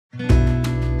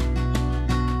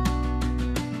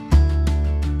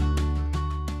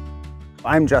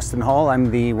I'm Justin Hall.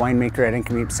 I'm the winemaker at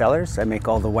NK'MIP Cellars. I make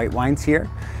all the white wines here.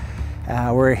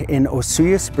 We're in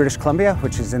Osoyoos, British Columbia,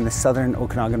 which is in the southern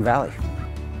Okanagan Valley.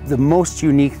 The most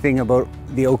unique thing about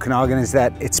the Okanagan is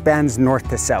that it spans north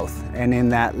to south, and in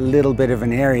that little bit of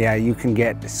an area you can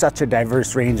get such a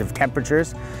diverse range of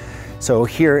temperatures. So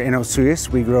here in Osoyoos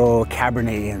we grow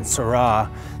Cabernet and Syrah.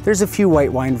 There's a few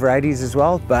white wine varieties as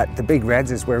well, but the big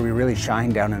reds is where we really shine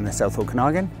down in the South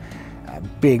Okanagan.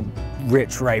 Big,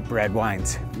 rich, ripe red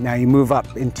wines. Now you move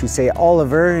up into, say,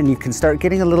 Oliver, and you can start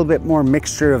getting a little bit more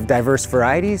mixture of diverse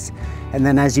varieties. And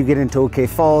then as you get into OK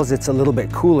Falls, it's a little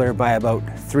bit cooler by about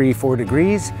 3-4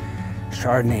 degrees.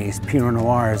 Chardonnays, Pinot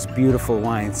Noirs, beautiful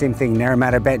wine. Same thing,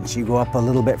 Naramata Bench, you go up a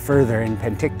little bit further in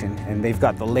Penticton, and they've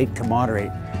got the lake to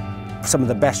moderate. Some of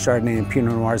the best Chardonnay and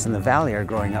Pinot Noirs in the valley are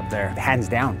growing up there, hands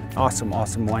down. Awesome,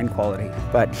 awesome wine quality.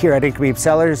 But here at NK'MIP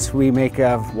Cellars, we make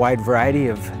a wide variety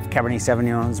of Cabernet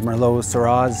Sauvignons, Merlots,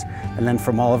 Syrahs, and then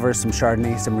from Oliver, some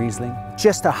Chardonnay, some Riesling.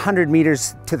 Just 100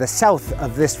 meters to the south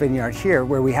of this vineyard here,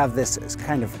 where we have this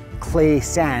kind of clay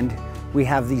sand, we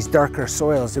have these darker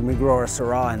soils, and we grow our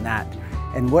Syrah in that.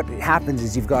 And what happens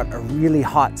is you've got a really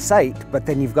hot site, but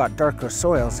then you've got darker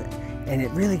soils, and it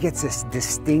really gets this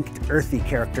distinct earthy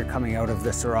character coming out of the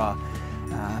Syrah.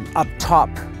 Up top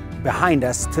behind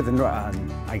us to the north,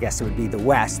 I guess it would be the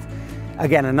west,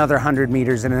 again another 100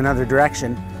 meters in another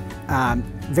direction,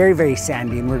 very, very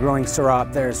sandy, and we're growing Syrah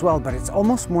up there as well, but it's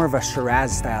almost more of a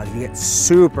Shiraz style. You get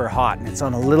super hot and it's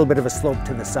on a little bit of a slope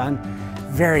to the sun.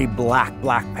 Very black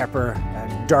pepper,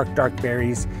 dark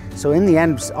berries. So in the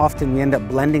end, often we end up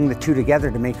blending the two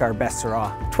together to make our best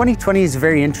Syrah. 2020 is a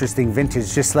very interesting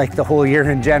vintage, just like the whole year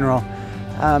in general.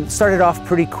 Started off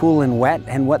pretty cool and wet,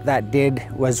 and what that did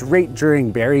was right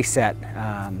during berry set,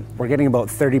 we're getting about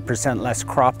 30% less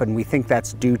crop, and we think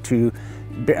that's due to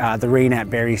the rain at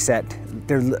berry set.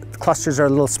 Their clusters are a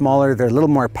little smaller, they're a little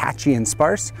more patchy and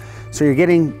sparse, so you're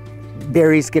getting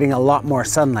berries getting a lot more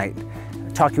sunlight.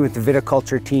 Talking with the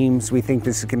viticulture teams, we think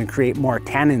this is going to create more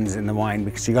tannins in the wine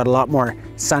because you got a lot more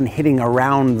sun hitting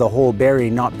around the whole berry,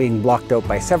 not being blocked out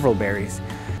by several berries.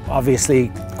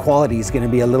 Obviously, quality is going to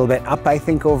be a little bit up, I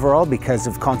think, overall because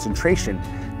of concentration.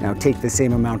 Now take the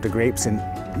same amount of grapes and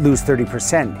lose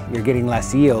 30%, you're getting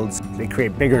less yields. They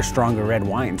create bigger, stronger red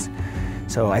wines.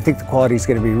 So I think the quality is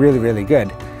going to be really, really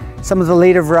good. Some of the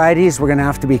later varieties, we're going to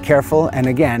have to be careful, and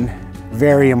again,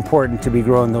 very important to be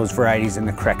growing those varieties in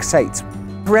the correct sites.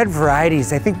 Red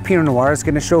varieties, I think Pinot Noir is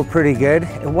going to show pretty good.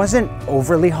 It wasn't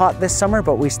overly hot this summer,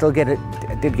 but we still did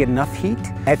get enough heat.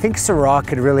 I think Syrah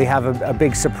could really have a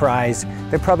big surprise.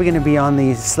 They're probably going to be on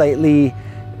the slightly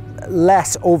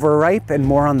less overripe and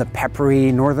more on the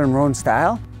peppery Northern Rhone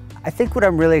style. I think what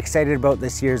I'm really excited about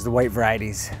this year is the white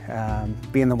varieties.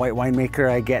 Being the white winemaker,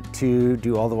 I get to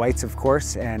do all the whites, of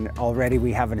course, and already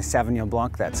we have a Sauvignon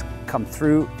Blanc that's come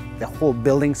through. The whole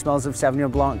building smells of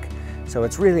Sauvignon Blanc. So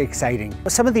it's really exciting.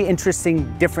 Some of the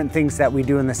interesting different things that we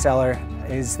do in the cellar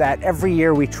is that every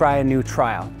year we try a new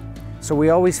trial. So we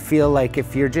always feel like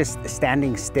if you're just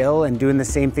standing still and doing the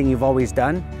same thing you've always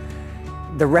done,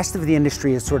 the rest of the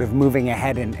industry is sort of moving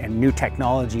ahead, and new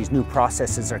technologies, new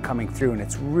processes are coming through, and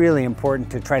it's really important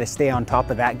to try to stay on top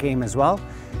of that game as well.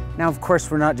 Now, of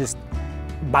course, we're not just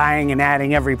buying and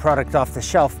adding every product off the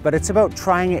shelf, but it's about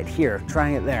trying it here,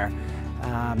 trying it there.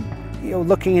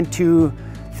 Looking into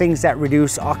things that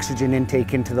reduce oxygen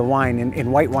intake into the wine,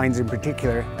 in white wines in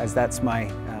particular, as that's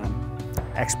my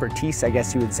expertise, I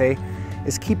guess you would say,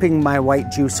 is keeping my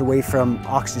white juice away from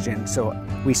oxygen. So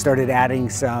we started adding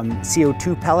some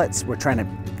CO2 pellets. We're trying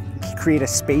to create a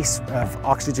space of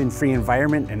oxygen-free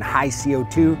environment and high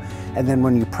CO2. And then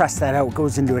when you press that out, it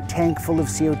goes into a tank full of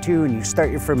CO2 and you start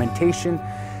your fermentation.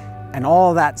 And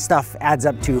all that stuff adds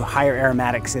up to higher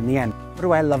aromatics in the end. What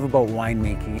do I love about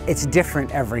winemaking? It's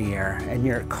different every year, and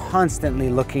you're constantly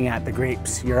looking at the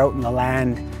grapes. You're out in the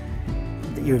land,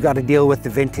 you've got to deal with the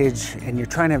vintage, and you're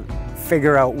trying to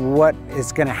figure out what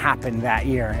is going to happen that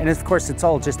year. And of course, it's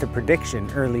all just a prediction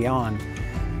early on.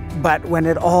 But when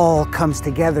it all comes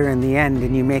together in the end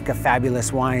and you make a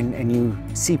fabulous wine and you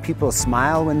see people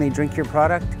smile when they drink your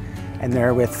product, and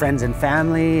they're with friends and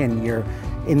family, and you're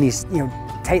in these,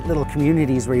 tight little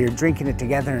communities where you're drinking it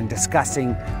together and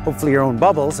discussing, hopefully your own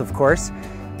bubbles, of course,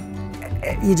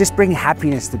 you just bring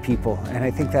happiness to people. And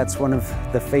I think that's one of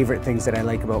the favorite things that I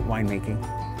like about winemaking.